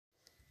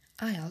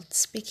IELTS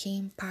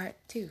Speaking Part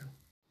 2.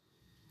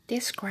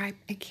 Describe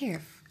a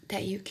gift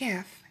that you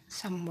gave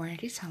someone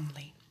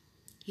recently.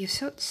 You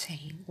should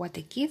say what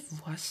the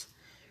gift was,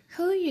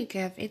 who you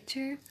gave it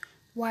to,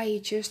 why you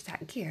chose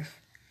that gift.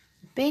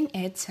 Being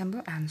a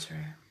simple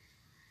answer.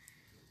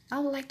 I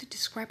would like to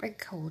describe a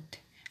coat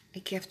I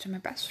gave to my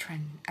best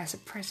friend as a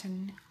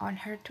present on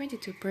her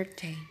 22nd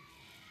birthday.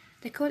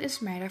 The coat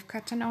is made of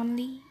cotton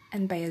only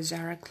and by a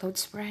Zara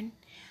clothes brand.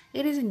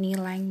 It is a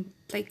knee-length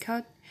plaid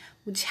coat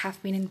which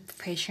have been in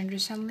fashion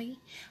recently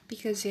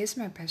because she is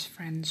my best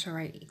friend, so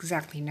I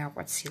exactly know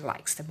what she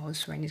likes the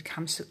most when it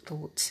comes to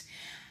clothes.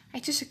 I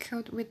chose a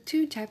coat with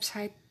two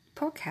type-side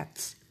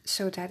pockets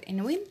so that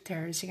in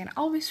winter she can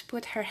always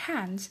put her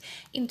hands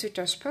into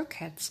those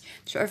pockets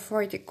to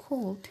avoid the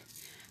cold.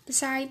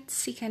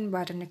 Besides, she can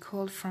button the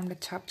coat from the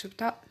top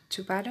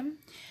to bottom.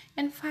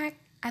 In fact,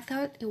 I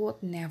thought it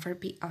would never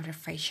be out of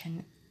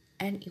fashion,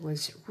 and it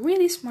was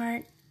really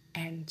smart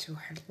and to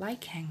her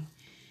liking.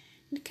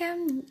 It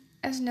came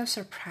as no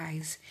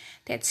surprise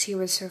that she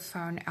was so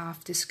fond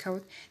of this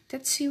coat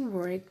that she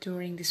wore it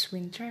during this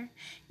winter.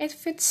 It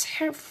fits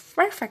her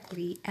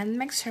perfectly and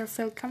makes her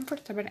feel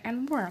comfortable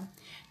and warm,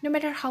 no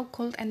matter how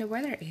cold and the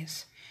weather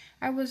is.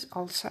 I was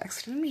also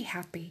extremely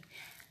happy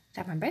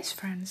that my best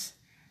friends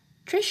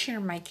treasure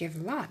my gift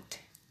a lot.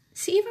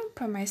 She even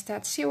promised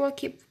that she will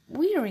keep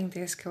wearing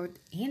this coat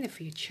in the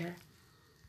future.